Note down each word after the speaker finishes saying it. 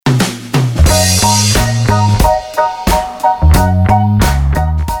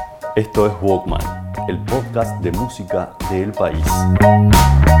Esto es Walkman, el podcast de música de El País.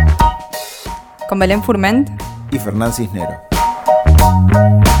 Con Belén Furment y Fernán Cisnero.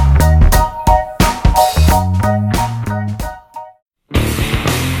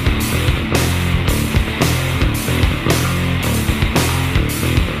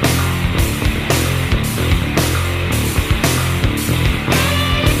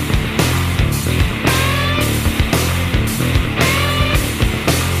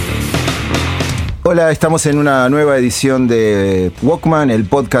 Hola, estamos en una nueva edición de Walkman, el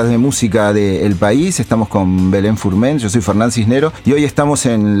podcast de música de El País. Estamos con Belén Furment, yo soy Fernán Cisnero y hoy estamos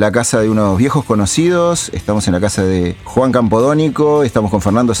en la casa de unos viejos conocidos. Estamos en la casa de Juan Campodónico, estamos con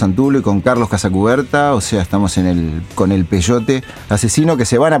Fernando Santulo y con Carlos Casacuberta. O sea, estamos con el Peyote Asesino, que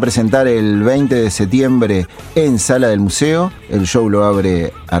se van a presentar el 20 de septiembre en Sala del Museo. El show lo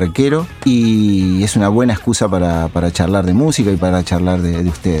abre Arquero y es una buena excusa para charlar de música y para charlar de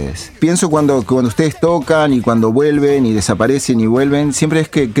ustedes. Pienso cuando ustedes tocan y cuando vuelven y desaparecen y vuelven, siempre es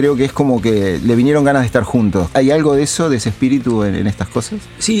que creo que es como que le vinieron ganas de estar juntos. ¿Hay algo de eso, de ese espíritu en estas cosas?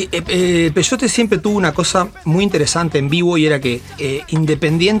 Sí, Peyote siempre tuvo una cosa muy interesante en vivo y era que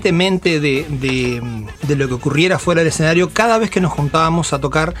independientemente de lo que ocurriera fuera del escenario, cada vez que nos juntábamos a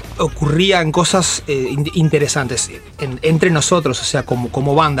tocar ocurrían cosas interesantes entre nosotros, o sea,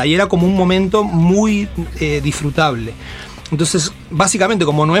 como banda, y era como un momento muy disfrutable. Entonces, básicamente,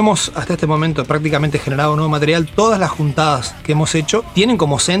 como no hemos hasta este momento prácticamente generado nuevo material, todas las juntadas que hemos hecho tienen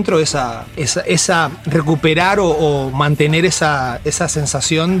como centro esa recuperar o mantener esa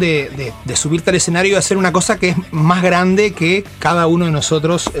sensación de subirte al escenario y hacer una cosa que es más grande que cada uno de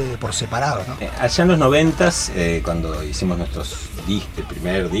nosotros por separado, ¿no? Allá en los 90s, cuando hicimos el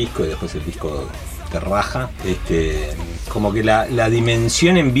primer disco y después el disco de Raja, como que la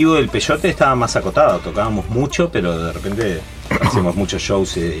dimensión en vivo del Peyote estaba más acotada. Tocábamos mucho, pero de repente hacíamos muchos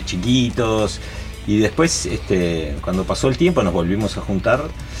shows chiquitos, y después cuando pasó el tiempo nos volvimos a juntar.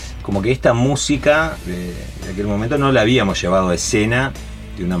 Como que esta música de aquel momento no la habíamos llevado a escena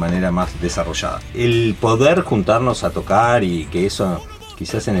de una manera más desarrollada. El poder juntarnos a tocar, y que eso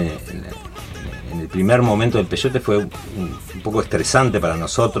quizás en el primer momento del Peyote fue un poco estresante para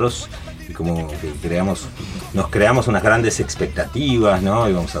nosotros, y como que nos creamos unas grandes expectativas, ¿no?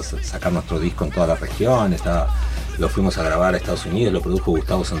 Íbamos a sacar nuestro disco en toda la región, lo fuimos a grabar a Estados Unidos, lo produjo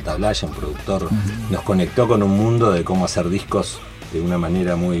Gustavo Santaolalla, un productor. Nos conectó con un mundo de cómo hacer discos de una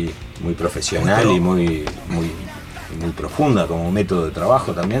manera muy, muy profesional y muy profunda como método de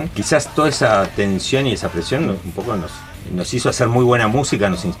trabajo también. Quizás toda esa tensión y esa presión un poco nos hizo hacer muy buena música,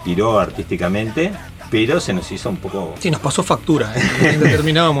 nos inspiró artísticamente, pero se nos hizo un poco... Sí, nos pasó factura en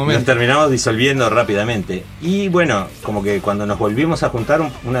determinado momento. Nos terminamos disolviendo rápidamente. Y bueno, como que cuando nos volvimos a juntar,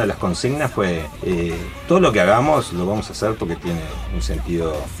 una de las consignas fue todo lo que hagamos lo vamos a hacer porque tiene un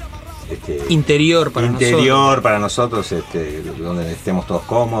sentido interior para nosotros, donde estemos todos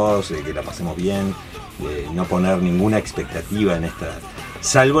cómodos, que la pasemos bien, no poner ninguna expectativa en esta...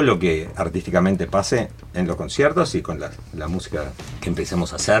 salvo lo que artísticamente pase en los conciertos y con la música que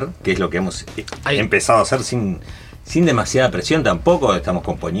empecemos a hacer, que es lo que hemos empezado a hacer sin demasiada presión tampoco. Estamos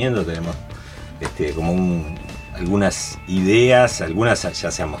componiendo, tenemos algunas ideas, algunas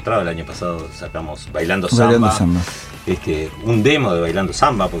ya se han mostrado. El año pasado sacamos Bailando Samba. Un demo de Bailando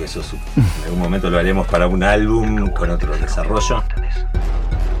Samba, porque eso en algún momento lo haremos para un álbum con otro desarrollo.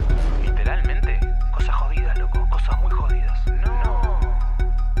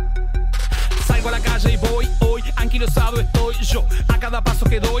 A la calle y voy, hoy anquilosado estoy yo. A cada paso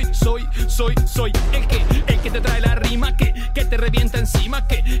que doy, soy el que te trae la rima, que te revienta encima,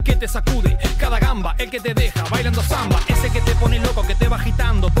 que te sacude cada gamba, el que te deja bailando samba, ese que te pone loco, que te va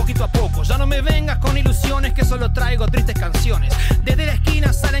agitando poquito a poco. Ya no me vengas con ilusiones, que solo traigo tristes canciones. Desde la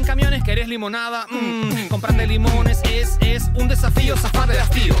esquina salen camiones, ¿querés limonada? Comprarle limones es un desafío, zafar de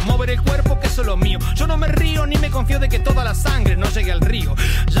hastío, mover el cuerpo, que eso es lo mío. Yo no me río ni me confío de que toda la sangre no llegue al río.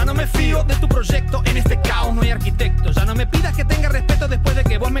 Ya no me fío de tu proyecto, en este caos no hay arquitecto. Ya no me pidas que tenga respeto después de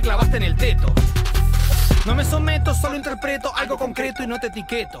que vos me clavaste en el teto. No me someto, solo interpreto algo concreto y no te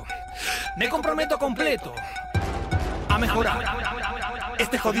etiqueto. Me comprometo completo a mejorar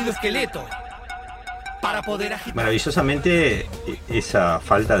este jodido esqueleto para poder agitar. Maravillosamente, esa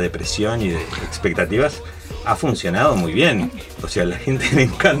falta de presión y de expectativas ha funcionado muy bien. O sea, a la gente le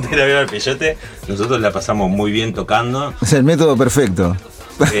encanta ir a ver al Peyote. Nosotros la pasamos muy bien tocando. Es el método perfecto.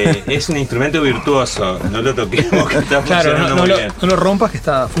 Es un instrumento virtuoso, no lo toquemos, que está funcionando muy bien. No lo rompas, que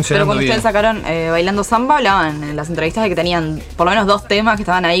está funcionando bien. Pero cuando ustedes sacaron Bailando Samba, hablaban en las entrevistas de que tenían por lo menos 2 temas que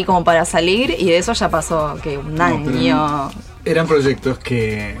estaban ahí como para salir, y de eso ya pasó que un año. Eran proyectos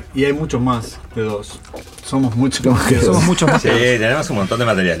y hay muchos más de 2. Somos muchos más que 2. Somos muchos más. Sí, tenemos un montón de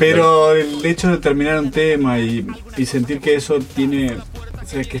material. Pero el hecho de terminar un tema y sentir que eso tiene...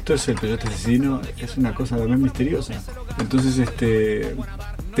 O sea, que esto es el Peyote Asesino, es una cosa también misteriosa. Entonces,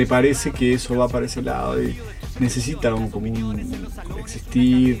 te parece que eso va para ese lado y necesita como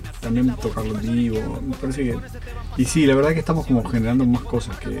existir, también tocarlo en vivo. Me parece que... Y sí, la verdad que estamos como generando más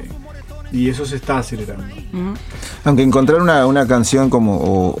cosas y eso se está acelerando. Aunque encontrar una canción como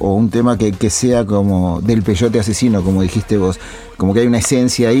o un tema que sea como del Peyote Asesino, como dijiste vos, como que hay una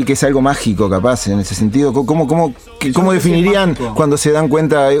esencia ahí que es algo mágico capaz en ese sentido. ¿Cómo definirían cuando se dan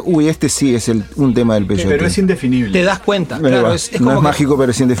cuenta, este sí es un tema del Peyote? Pero es indefinible. Te das cuenta, Bueno, claro. no es mágico,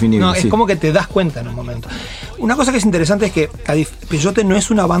 pero es indefinible. No, es como que te das cuenta en un momento. Una cosa que es interesante es que Peyote no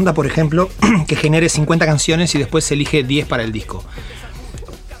es una banda, por ejemplo, que genere 50 canciones y después se elige 10 para el disco.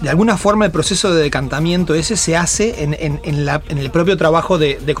 De alguna forma el proceso de decantamiento ese se hace en el propio trabajo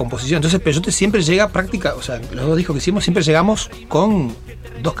de composición. Entonces Peyote siempre llega práctica, o sea, los 2 discos que hicimos siempre llegamos con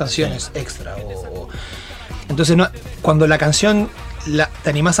 2 canciones extra. Entonces cuando la canción te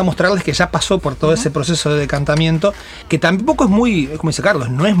animás a mostrarles que ya pasó por todo ese proceso de decantamiento, que tampoco es muy, como dice Carlos,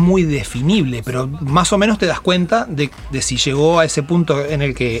 no es muy definible, pero más o menos te das cuenta de si llegó a ese punto en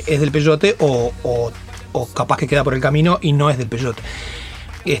el que es del Peyote o capaz que queda por el camino y no es del Peyote.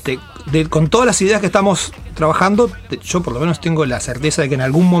 Con todas las ideas que estamos trabajando, yo por lo menos tengo la certeza de que en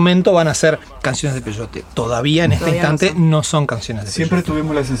algún momento van a ser canciones de Peyote. Todavía en este instante no son canciones de Peyote. Siempre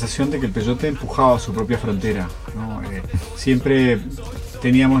tuvimos la sensación de que el Peyote empujaba su propia frontera, ¿no? Siempre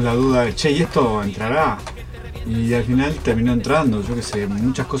teníamos la duda de, ¿y esto entrará? Y al final terminó entrando, yo qué sé,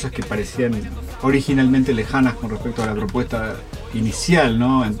 muchas cosas que parecían originalmente lejanas con respecto a la propuesta inicial,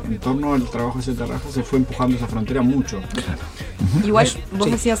 ¿no? En torno al trabajo de Celta Raja se fue empujando esa frontera mucho. Igual vos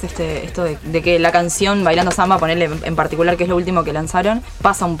decías esto de que la canción Bailando Samba, ponerle en particular, que es lo último que lanzaron,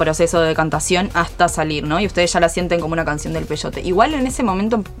 pasa un proceso de cantación hasta salir, ¿no? Y ustedes ya la sienten como una canción del Peyote. Igual en ese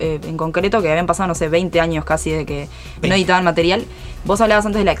momento en concreto, que habían pasado, no sé, 20 años casi de que no editaban material, vos hablabas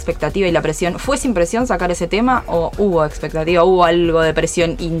antes de la expectativa y la presión. ¿Fue sin presión sacar ese tema o hubo expectativa, hubo algo de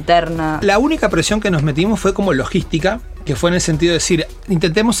presión interna? La única presión que nos metimos fue como logística, que fue en el sentido de decir,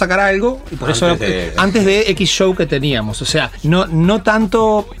 intentemos sacar algo, y por antes de X show que teníamos, o sea, no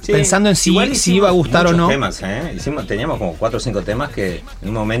tanto pensando en si iba a gustar o no. Temas, teníamos como 4 o 5 temas que en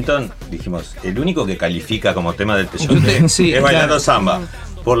un momento dijimos, el único que califica como tema del Peyote es Bailando Samba.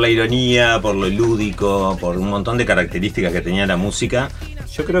 Por la ironía, por lo lúdico, por un montón de características que tenía la música.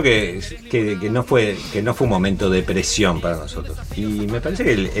 Yo creo que no fue un momento de presión para nosotros. Y me parece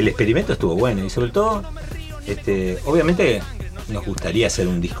que el experimento estuvo bueno. Y sobre todo, obviamente nos gustaría hacer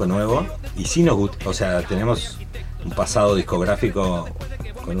un disco nuevo. Y sí nos gusta, o sea, tenemos un pasado discográfico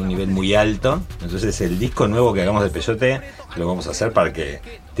con un nivel muy alto. Entonces el disco nuevo que hagamos de Peyote lo vamos a hacer para que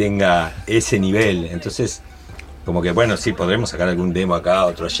tenga ese nivel. Entonces, como que bueno, sí, podremos sacar algún demo acá,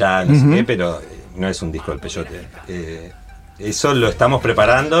 otro allá, no sé qué, pero no es un disco del Peyote. Eso lo estamos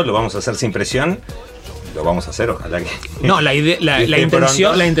preparando, lo vamos a hacer sin presión, lo vamos a hacer, ojalá que... No, la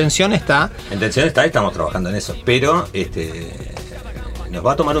intención está. La intención está, estamos trabajando en eso, pero nos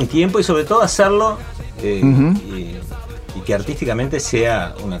va a tomar un tiempo y sobre todo hacerlo y que artísticamente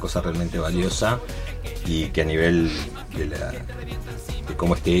sea una cosa realmente valiosa y que a nivel de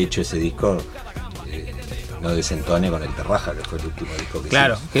cómo esté hecho ese disco no desentone con el Terraja, que fue el último disco que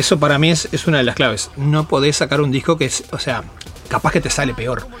Claro, hicimos. eso para mí es una de las claves. No podés sacar un disco que es, o sea, capaz que te sale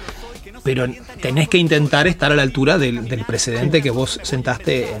peor, pero tenés que intentar estar a la altura del precedente que vos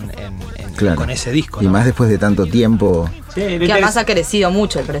sentaste con ese disco, ¿no? Y más después de tanto tiempo. Sí, que además ha crecido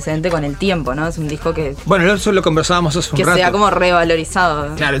mucho el precedente con el tiempo, ¿no? Es un disco que... Bueno, eso lo conversábamos hace un rato. Que se ha como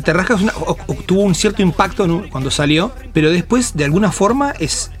revalorizado. Claro, el Terraja tuvo un cierto impacto cuando salió, pero después, de alguna forma,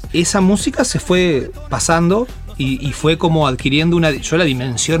 esa música se fue pasando y fue como adquiriendo yo la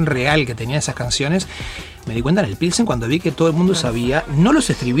dimensión real que tenía esas canciones. Me di cuenta en el Pilsen cuando vi que todo el mundo sabía, no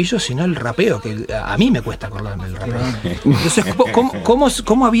los estribillos, sino el rapeo, que a mí me cuesta acordarme del rapeo. Entonces,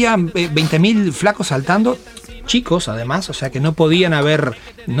 ¿cómo había 20.000 flacos saltando? Chicos, además, o sea que no podían haber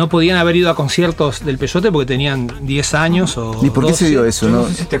ido a conciertos del Peyote porque tenían 10 años o ¿Y por qué 12. se dio eso? No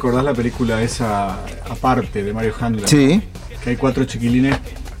sé si te acordás la película esa aparte de Mario Handler. Sí. Que hay 4 chiquilines,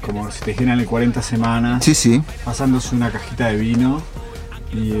 como si te dijeran en 40 semanas, Sí. pasándose una cajita de vino.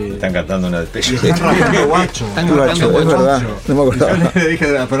 Y están cantando una de y Peyote. están rapeando guacho. Guacho, es verdad. No me acordaba. Yo le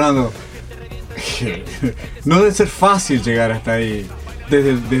dije a Fernando, no debe ser fácil llegar hasta ahí.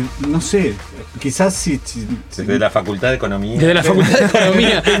 No sé, quizás si Desde la Facultad de Economía. Desde la Facultad de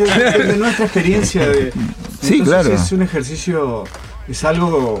Economía. desde nuestra experiencia de... Sí, entonces claro. Es un ejercicio, es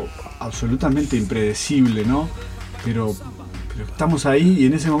algo absolutamente impredecible, ¿no? Pero estamos ahí y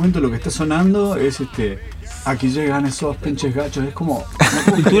en ese momento lo que está sonando es aquí llegan esos pinches gachos, es como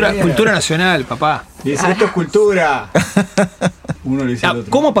Cultura nacional, papá. y dice, esto es cultura. Uno le dice al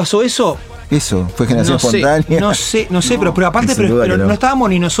otro. ¿Cómo pasó eso? Eso, fue generación No sé, espontánea. no sé, pero aparte sin duda pero que no. no estábamos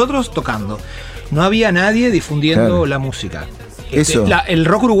ni nosotros tocando. No había nadie difundiendo Claro. la música. Eso. El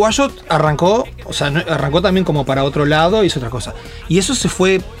rock uruguayo arrancó, o sea, arrancó también como para otro lado y hizo otra cosa. Y eso se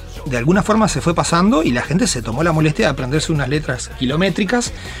fue, de alguna forma se fue pasando y la gente se tomó la molestia de aprenderse unas letras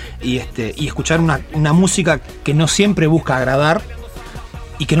kilométricas y escuchar una música que no siempre busca agradar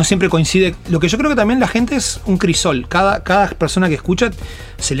y que no siempre coincide. Lo que yo creo que también la gente es un crisol. Cada persona que escucha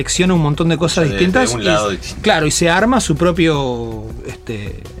selecciona un montón de cosas distintas. de un lado distinto. Claro, y se arma su propio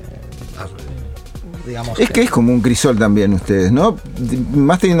digamos. Es que es como un crisol también ustedes, ¿no?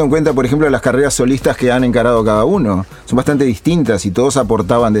 Más teniendo en cuenta, por ejemplo, las carreras solistas que han encarado cada uno. Son bastante distintas y todos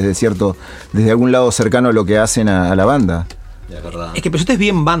aportaban desde algún lado cercano a lo que hacen a la banda. De verdad. Es que Peyote es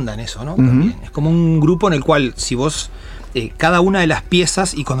bien banda en eso, ¿no? También. Es como un grupo en el cual si vos cada una de las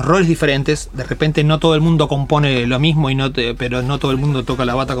piezas y con roles diferentes, de repente no todo el mundo compone lo mismo pero no todo el mundo toca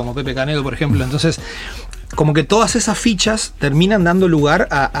la bata como Pepe Canedo, por ejemplo. Entonces, como que todas esas fichas terminan dando lugar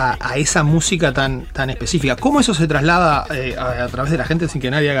a esa música tan específica. ¿Cómo eso se traslada a través de la gente sin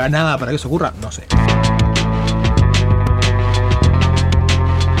que nadie haga nada para que eso ocurra? No sé.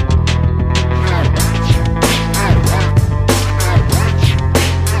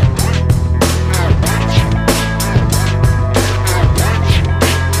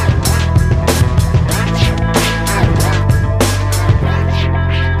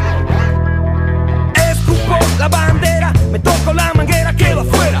 Escupo la bandera, me toco la manguera, quedo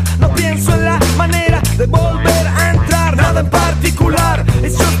afuera. No pienso en la manera de volver a entrar, nada en particular.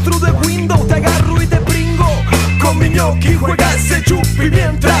 Es just through the window, te agarro y te pringo. Con mi gnocchi juega ese chupi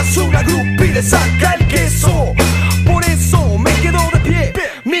mientras una groupie le saca el queso. Por eso me quedo de pie,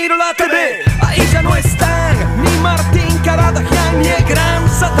 miro la TV. Ahí ya no están ni Martín Karadagian ni el gran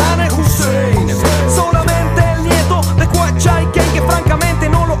Saddam Hussein. Solamente el nieto de Kuachai que francamente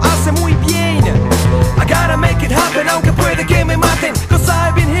no lo hace muy bien. I gotta make it happen, aunque puede que me maten. Cause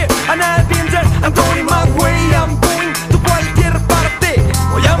I've been here and I've been there. I'm going my way, I'm going to cualquier parte.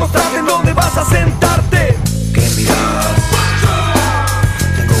 Voy a mostrarte en dónde vas a sentarte. ¿Qué mirás?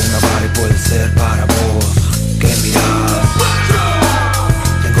 Tengo una bala y puede ser para vos. ¿Qué mirás?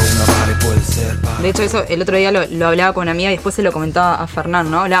 Tengo una bala y puede ser para vos. De hecho, eso el otro día lo hablaba con una amiga y después se lo comentaba a Fernán,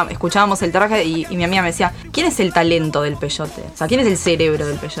 ¿no? Escuchábamos el traje y mi amiga me decía, ¿quién es el talento del Peyote? O sea, ¿quién es el cerebro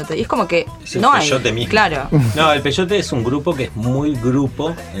del Peyote? Y es como que Es el no hay. Peyote mismo. Claro. No, el Peyote es un grupo que es muy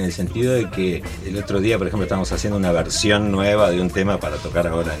grupo en el sentido de que el otro día, por ejemplo, estábamos haciendo una versión nueva de un tema para tocar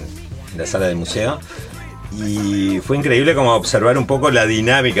ahora en la sala del museo. Y fue increíble como observar un poco la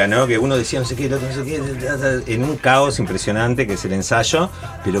dinámica, ¿no? Que uno decía no sé qué, el otro no sé qué, en un caos impresionante que es el ensayo,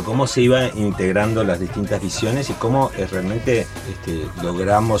 pero cómo se iban integrando las distintas visiones y cómo realmente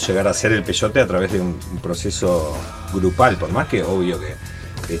logramos llegar a ser el Peyote a través de un proceso grupal, por más que obvio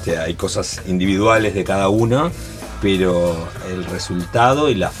que hay cosas individuales de cada uno, pero el resultado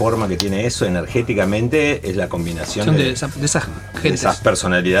y la forma que tiene eso energéticamente es la combinación De esas de gentes. esas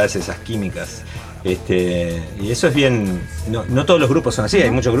personalidades, esas químicas. Y eso es bien. No todos los grupos son así, hay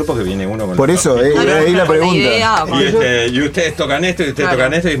muchos grupos que viene uno con Por eso, ahí la pregunta. idea, y ustedes tocan esto y ustedes Claro.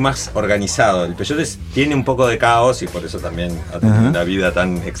 tocan esto y es más organizado. El Peyote tiene un poco de caos y por eso también ha tenido una vida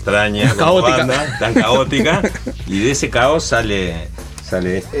tan extraña, como Caótica. banda, tan caótica. Y de ese caos sale esto.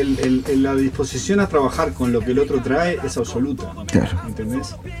 La disposición a trabajar con lo que el otro trae es absoluta. Claro.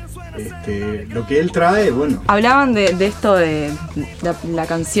 ¿Entendés? Lo que él trae, bueno. Hablaban de esto de la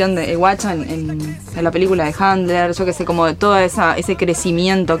canción de Guacha en la película de Handler, yo que sé, como de todo ese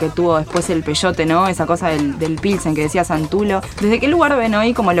crecimiento que tuvo después el Peyote, ¿no? Esa cosa del Pilsen que decía Santulo. ¿Desde qué lugar ven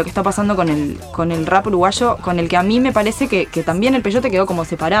hoy como lo que está pasando con el rap uruguayo, con el que a mí me parece que también el Peyote quedó como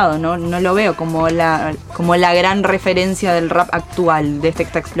separado, ¿no? No lo veo como la gran referencia del rap actual, de este que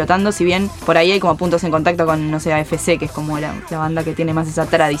está explotando, si bien por ahí hay como puntos en contacto con, no sé, AFC, que es como la banda que tiene más esa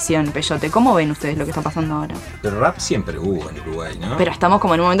tradición Peyote. ¿Cómo ven ustedes lo que está pasando ahora? Pero rap siempre hubo en Uruguay, ¿no? Pero estamos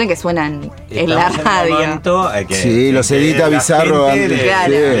como en un momento en que suenan en la Estamos radio. un momento en que- Sí, los que edita la Bizarro gente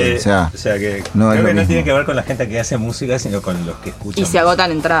antes. Claro. Sí, o sea que no es creo lo que no mismo. tiene que ver con la gente que hace música, sino con los que escuchan. Y se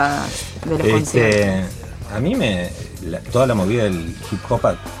agotan entradas de los conciertos. A mí toda la movida del hip hop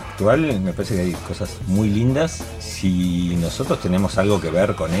actual me parece que hay cosas muy lindas. Si nosotros tenemos algo que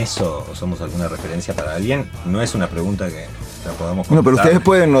ver con eso o somos alguna referencia para alguien, no es una pregunta que la podamos Bueno, pero contestar. ustedes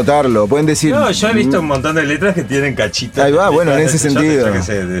pueden notarlo, pueden decir. No, yo he visto un montón de letras que tienen cachitas. Ahí va, bueno, en ese Yo sentido. qué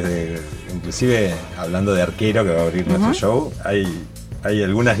sé, inclusive hablando de Arquero que va a abrir nuestro show, hay hay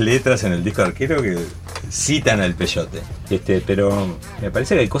algunas letras en el disco de Arquero que citan al Peyote. Pero me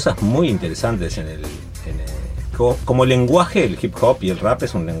parece que hay cosas muy interesantes en el como lenguaje. El hip hop y el rap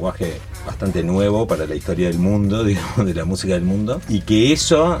es un lenguaje bastante nuevo para la historia del mundo, digamos, de la música del mundo, y que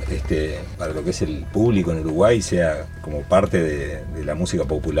eso, para lo que es el público en Uruguay, sea como parte de la música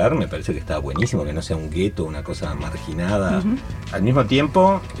popular, me parece que está buenísimo, que no sea un gueto, una cosa marginada. Al mismo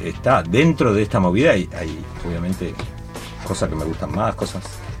tiempo, está dentro de esta movida, hay obviamente cosas que me gustan más, cosas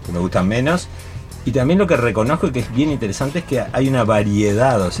que me gustan menos. Y también lo que reconozco y que es bien interesante es que hay una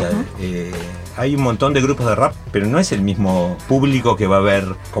variedad, o sea, hay un montón de grupos de rap, pero no es el mismo público que va a ver.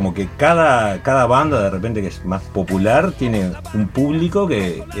 Como que cada banda de repente que es más popular tiene un público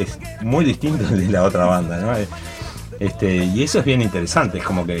que es muy distinto de la otra banda, ¿no? Y eso es bien interesante, es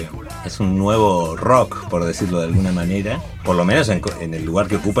como que es un nuevo rock, por decirlo de alguna manera, por lo menos en el lugar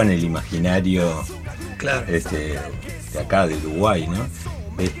que ocupa en el imaginario, claro, de acá, de Uruguay, ¿no?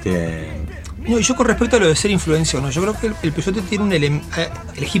 No, y yo con respecto a lo de ser influencia o no, yo creo que el Peyote tiene un elemento.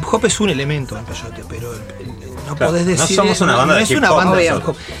 El hip hop es un elemento del Peyote, pero no podés decir. No somos una banda de hip hop. No es una banda de hip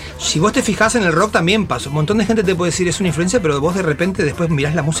hop. Si vos te fijás en el rock también pasa. Un montón de gente te puede decir es una influencia, pero vos de repente después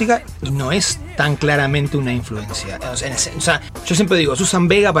mirás la música y no es tan claramente una influencia. O sea, yo siempre digo, Susan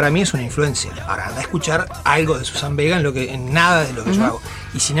Vega para mí es una influencia. Ahora, anda a escuchar algo de Susan Vega en nada de lo que yo hago.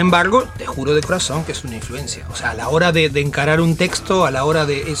 Y sin embargo, te juro de corazón que es una influencia. O sea, a la hora de encarar un texto, a la hora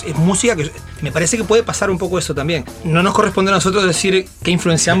de... Es música que... Me parece que puede pasar un poco eso también. No nos corresponde a nosotros decir qué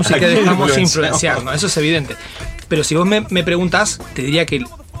influenciamos y qué dejamos influenciar, ¿no? Eso es evidente. Pero si vos me preguntás, te diría que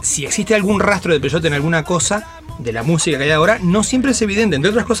si existe algún rastro de Peyote en alguna cosa de la música que hay ahora, no siempre es evidente, entre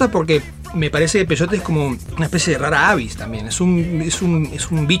otras cosas porque me parece que Peyote es como una especie de rara avis también, es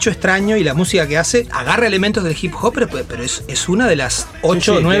un bicho extraño y la música que hace agarra elementos del hip hop, pero es una de las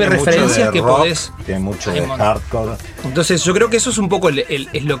 8 o 9 referencias que rock, podés... Tiene mucho de hardcore. Entonces yo creo que eso es un poco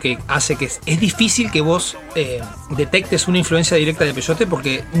es lo que hace que es difícil que vos detectes una influencia directa de Peyote,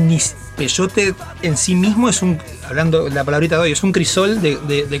 porque ni Peyote en sí mismo es hablando la palabrita de hoy, es un crisol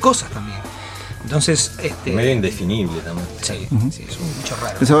de cosas también. Entonces, medio indefinible también. Sí, sí, es un bicho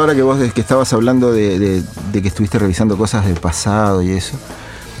raro. Es ahora que vos que estabas hablando de que estuviste revisando cosas del pasado y eso.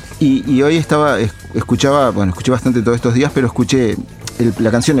 Y hoy escuché bastante todos estos días, pero escuché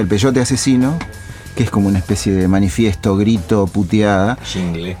la canción El Peyote Asesino, que es como una especie de manifiesto, grito, puteada.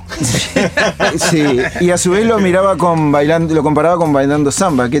 Jingle. Sí, y a su vez lo comparaba con Bailando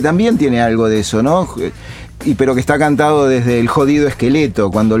Samba, que también tiene algo de eso, ¿no? Pero que está cantado desde el jodido esqueleto,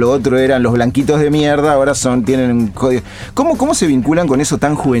 cuando lo otro eran los blanquitos de mierda, ahora tienen un jodido. ¿Cómo se vinculan con eso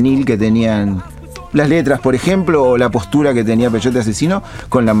tan juvenil que tenían las letras, por ejemplo, o la postura que tenía Peyote Asesino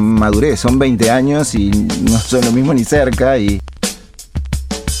con la madurez? Son 20 años y no son lo mismo ni cerca y...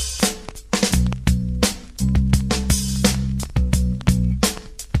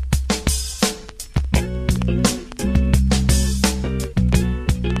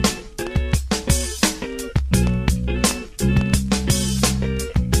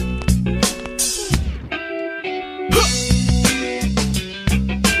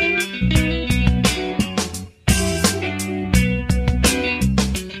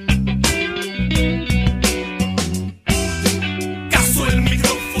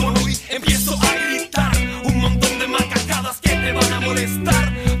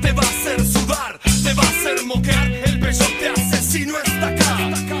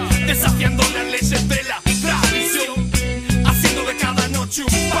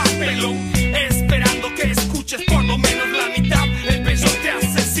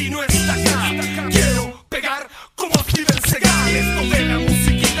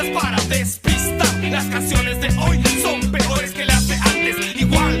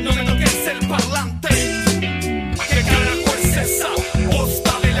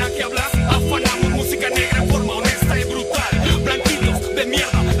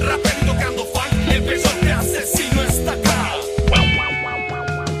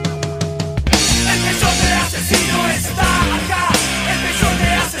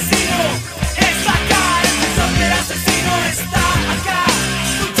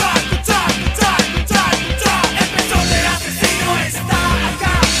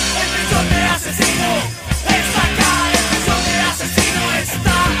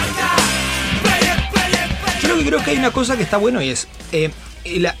 Una cosa que está bueno y es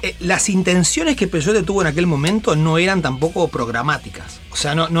las intenciones que Peyote tuvo en aquel momento no eran tampoco programáticas. O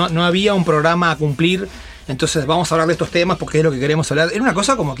sea, no había un programa a cumplir, entonces vamos a hablar de estos temas porque es lo que queremos hablar. Era una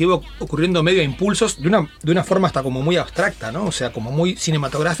cosa como que iba ocurriendo medio a impulsos, de una forma hasta como muy abstracta, ¿no? O sea, como muy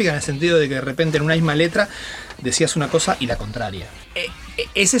cinematográfica, en el sentido de que de repente en una misma letra decías una cosa y la contraria.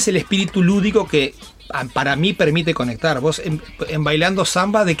 Ese es el espíritu lúdico que para mí permite conectar. Vos en Bailando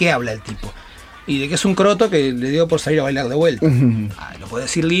Samba, ¿de qué habla el tipo? Y de que es un croto que le dio por salir a bailar de vuelta. Lo puede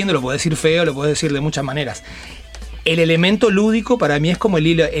decir lindo, lo puede decir feo, lo puede decir de muchas maneras. El elemento lúdico para mí es como el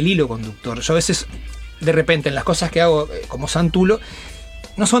hilo conductor. Yo a veces, de repente, en las cosas que hago como Santulo,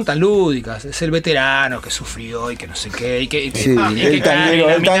 no son tan lúdicas. Es el veterano que sufrió y que no sé qué. Y que, el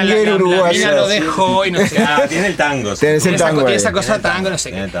tanguero uruguayo. La mina lo dejó y no sé. Tiene el tango. Tiene esa cosa tango, no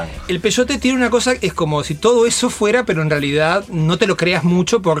sé qué. El peyote tiene una cosa, es como si todo eso fuera, pero en realidad no te lo creas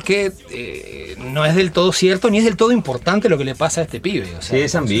mucho porque no es del todo cierto ni es del todo importante lo que le pasa a este pibe. O sea, sí,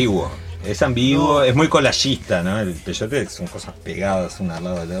 es ambiguo. Es ambiguo, es muy collagista, ¿no? El peyote son cosas pegadas una al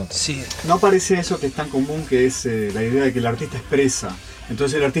lado de la otra. Sí. No parece eso que es tan común, que es la idea de que el artista expresa.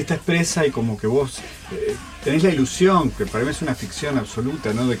 Entonces el artista expresa y como que vos tenés la ilusión, que para mí es una ficción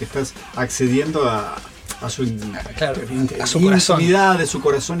absoluta, ¿no? De que estás accediendo a su corazón. Intimidad, de su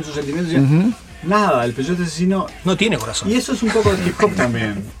corazón y sus sentimientos. Nada, el peyote asesino no tiene corazón. Y eso es un poco de hip hop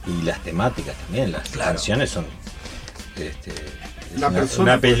también. Y las temáticas también, las canciones son...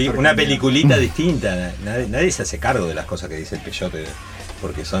 una peliculita distinta. Nadie se hace cargo de las cosas que dice el peyote,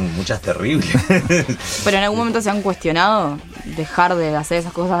 porque son muchas terribles. Pero en algún momento se han cuestionado dejar de hacer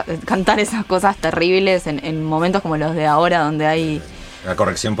esas cosas, cantar esas cosas terribles en momentos como los de ahora, donde hay la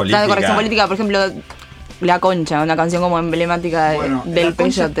corrección política. La corrección política, por ejemplo, La Concha, una canción como emblemática del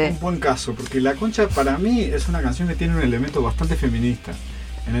peyote. Es un buen caso, porque La Concha para mí es una canción que tiene un elemento bastante feminista,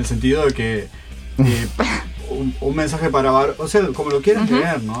 en el sentido de que un mensaje para... O sea, como lo quieran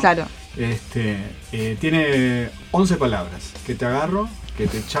creer, ¿no? Claro. Tiene 11 palabras. Que te agarro, que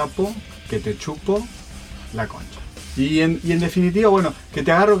te chapo, que te chupo, la concha. Y en definitiva, bueno, que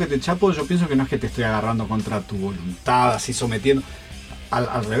te agarro, que te chapo, yo pienso que no es que te estoy agarrando contra tu voluntad, así sometiendo.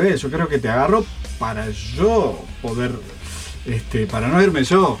 Al revés, yo creo que te agarro para yo poder... para no irme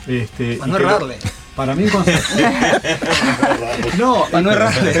yo. Para no errarle. Para mí no, para no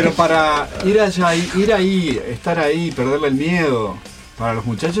errarle. Pero para ir allá, ir ahí, estar ahí, perderle el miedo, para los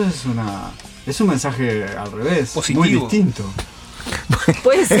muchachos es un mensaje al revés, positivo. Muy distinto.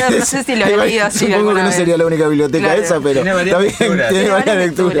 Puede ser, no sé si lo he leído así. Supongo que no sería la única biblioteca esa, pero tiene varias lecturas. Tiene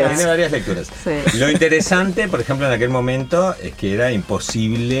varias lecturas. Sí. Lo interesante, por ejemplo, en aquel momento es que era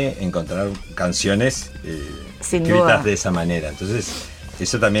imposible encontrar canciones escritas de esa manera. Entonces,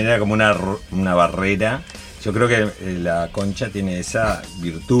 eso también era como una barrera. Yo creo que La Concha tiene esa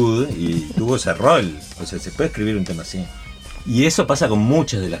virtud y tuvo ese rol. O sea, se puede escribir un tema así. Y eso pasa con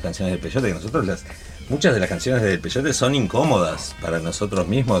muchas de las canciones del peyote, que muchas de las canciones del peyote son incómodas para nosotros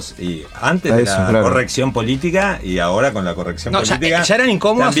mismos. Y antes de la corrección política y ahora con la corrección política. Ya eran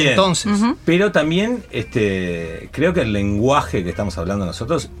incómodas también, entonces. Pero también creo que el lenguaje que estamos hablando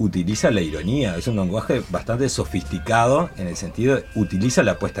nosotros utiliza la ironía. Es un lenguaje bastante sofisticado en el sentido de utiliza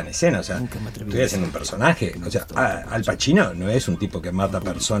la puesta en escena. O sea, estoy haciendo un personaje. O sea, Al Pacino no es un tipo que mata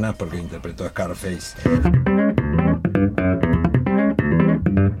personas porque interpretó a Scarface.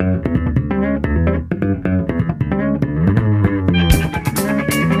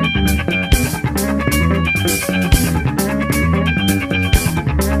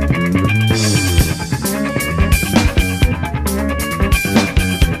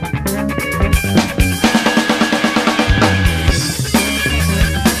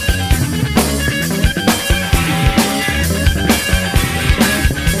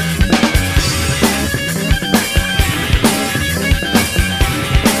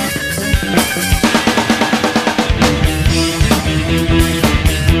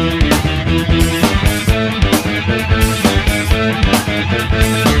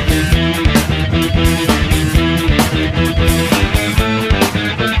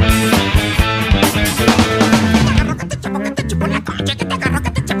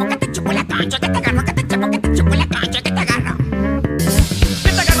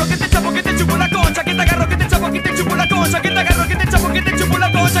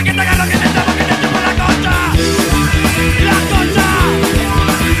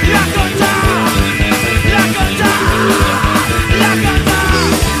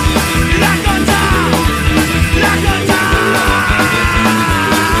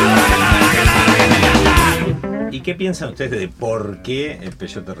 ¿Qué piensan ustedes de por qué el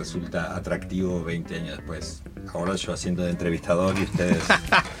peyote resulta atractivo 20 años después? Ahora yo haciendo de entrevistador y ustedes...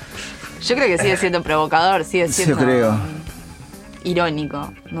 Yo creo que sigue siendo provocador, sigue siendo creo.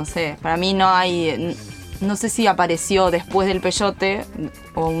 Irónico, no sé. Para mí no hay... No sé si apareció después del peyote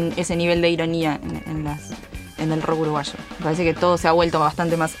o ese nivel de ironía en en el rock uruguayo. Me parece que todo se ha vuelto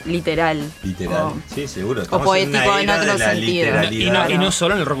bastante más literal. Literal, sí, seguro. O poético en otro sentido. Y no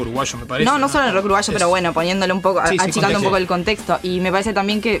solo en el rock uruguayo, me parece. No solo en el rock uruguayo, pero bueno, poniéndole un poco, achicando un poco el contexto. Y me parece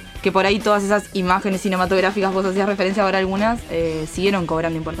también que por ahí todas esas imágenes cinematográficas, vos hacías referencia ahora a algunas, siguieron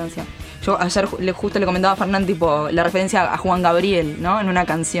cobrando importancia. Yo ayer justo le comentaba a Fernán, tipo, la referencia a Juan Gabriel, ¿no? En una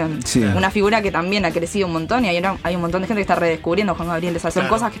canción. Sí. Una figura que también ha crecido un montón y hay un montón de gente que está redescubriendo a Juan Gabriel. O sea, son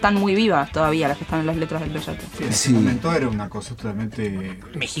cosas que están muy vivas todavía, las que están en las letras del Peyote. Sí, en ese momento era una cosa totalmente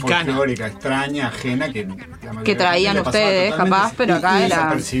mexicana, folclórica, extraña, ajena, que traían ustedes, capaz, pero acá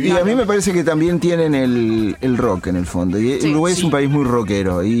era... Y a mí me parece que también tienen el rock en el fondo. Y Uruguay es un país muy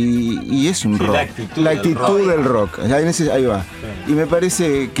rockero y es un rock. La actitud del rock. Ahí va. Y me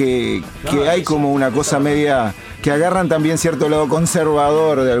parece que hay como una cosa media que agarran también cierto lado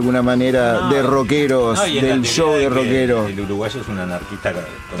conservador de alguna manera de rockeros, del show de rockero. El uruguayo es un anarquista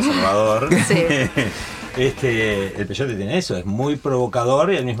conservador. Sí. El Peyote tiene eso, es muy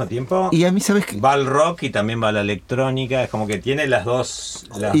provocador y al mismo tiempo y a mí, ¿sabes qué? Va al rock y también va a la electrónica, es como que tiene las dos.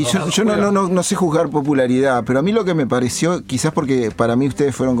 Yo no sé juzgar popularidad, pero a mí lo que me pareció, quizás porque para mí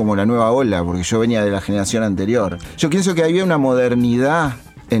ustedes fueron como la nueva ola, porque yo venía de la generación anterior. Yo pienso que había una modernidad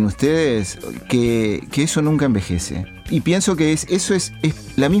en ustedes que eso nunca envejece. Y pienso que eso es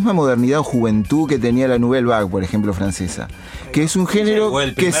la misma modernidad o juventud que tenía la Nouvelle Vague, por ejemplo, francesa. Que es un género o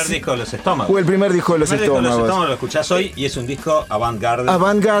el primer disco de los Estómagos. O el primer disco de los Estómagos. Lo escuchás hoy y es un disco avant-garde.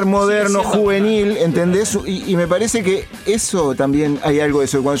 Avant-garde, moderno, juvenil, ¿entendés? Y me parece que eso también hay algo de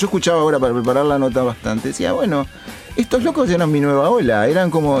eso. Cuando yo escuchaba ahora para preparar la nota bastante, decía, bueno, estos locos eran mi nueva ola.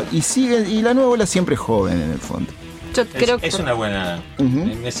 Eran como, y la nueva ola siempre es joven en el fondo. Yo creo que es una buena...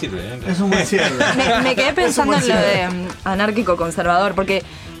 Me sirve. Es un buen cierre. me quedé pensando en lo de anárquico conservador, porque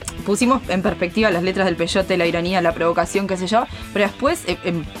pusimos en perspectiva las letras del Peyote, la ironía, la provocación, qué sé yo, pero después,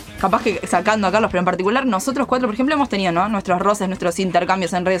 capaz que sacando a Carlos, pero en particular nosotros cuatro, por ejemplo, hemos tenido, ¿no?, nuestros roces, nuestros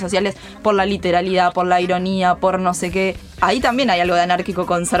intercambios en redes sociales por la literalidad, por la ironía, por no sé qué. Ahí también hay algo de anárquico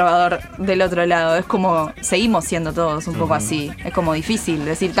conservador del otro lado. Es como, seguimos siendo todos un poco así. Es como difícil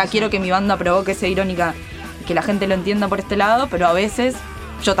decir, quiero que mi banda provoque, sea irónica, que la gente lo entienda por este lado, pero a veces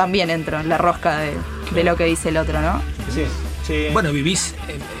yo también entro en la rosca de lo que dice el otro, ¿no? Sí, sí. Bueno, vivís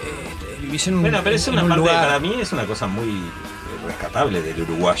en un, pero es una parte, lugar. para mí es una cosa muy rescatable del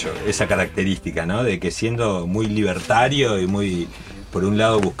uruguayo, esa característica, ¿no? De que siendo muy libertario y muy, por un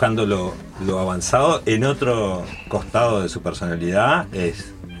lado, buscando lo avanzado, en otro costado de su personalidad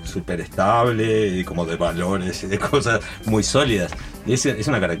es súper estable y como de valores y de cosas muy sólidas. Y es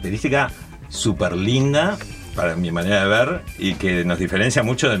una característica súper linda para mi manera de ver y que nos diferencia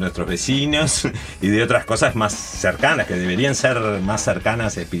mucho de nuestros vecinos y de otras cosas más cercanas, que deberían ser más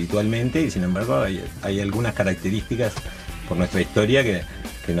cercanas espiritualmente, y sin embargo hay algunas características por nuestra historia que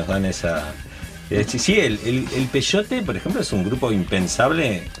nos dan esa... Sí, el Peyote, por ejemplo, es un grupo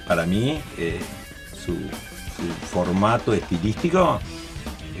impensable para mí, su formato estilístico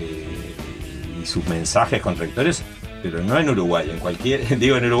y sus mensajes contradictorios, pero no en Uruguay.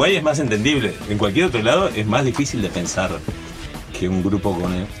 En Uruguay es más entendible. En cualquier otro lado es más difícil de pensar que un grupo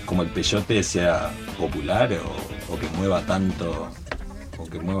como el Peyote sea popular o que mueva tanto, o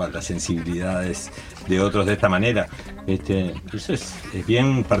que mueva las sensibilidades de otros de esta manera. Eso es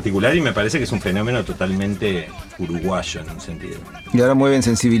bien particular y me parece que es un fenómeno totalmente uruguayo en un sentido. Y ahora mueven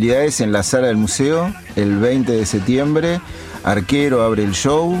sensibilidades en la sala del museo el 20 de septiembre. Arquero abre el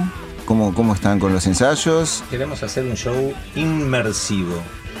show. ¿Cómo están con los ensayos? Queremos hacer un show inmersivo.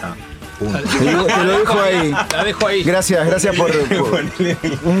 Te lo dejo ahí. La dejo ahí. Gracias por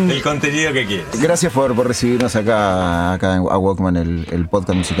el contenido que quieras. Gracias por recibirnos acá a Walkman, el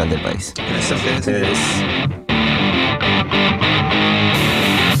podcast musical del país. Gracias a ustedes.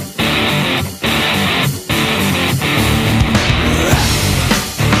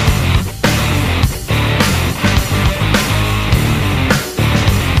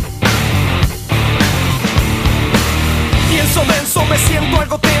 Me siento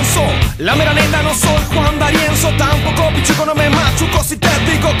algo tenso, la mera neta no soy Juan D'Arienzo, tampoco pichuco, no me machuco si te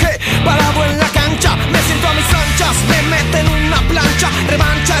digo que parado en la cancha me siento a mis anchas, me meten una plancha,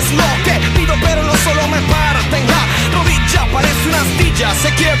 revancha es lo que pido, pero no solo me parten la rodilla, parece una astilla, se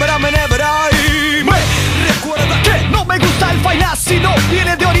quiebra, me nebra y me recuerda que no me gusta el final, sino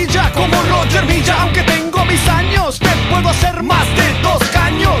viene de orilla como Roger Milla, aunque tengo mis años, te puedo hacer más de 2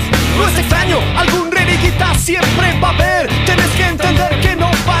 caños, no es extraño, algún reniguita siempre va a haber, tenés que entender que no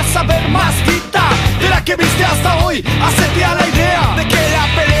vas a ver más guita de la que viste hasta hoy. Hacete a la idea de que la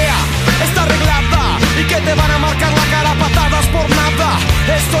pelea está arreglada y que te van a marcar la cara a patadas por nada.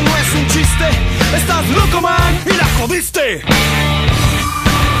 Esto no es un chiste, estás loco, man, y la jodiste.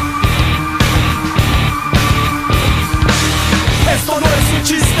 Esto no es un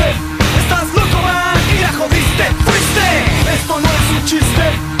chiste. Estás loco, man, y la jodiste. Fuiste. Esto no es un chiste.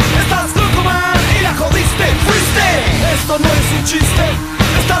 Estás loco, man, y la jodiste. Fuiste. Esto no es un chiste.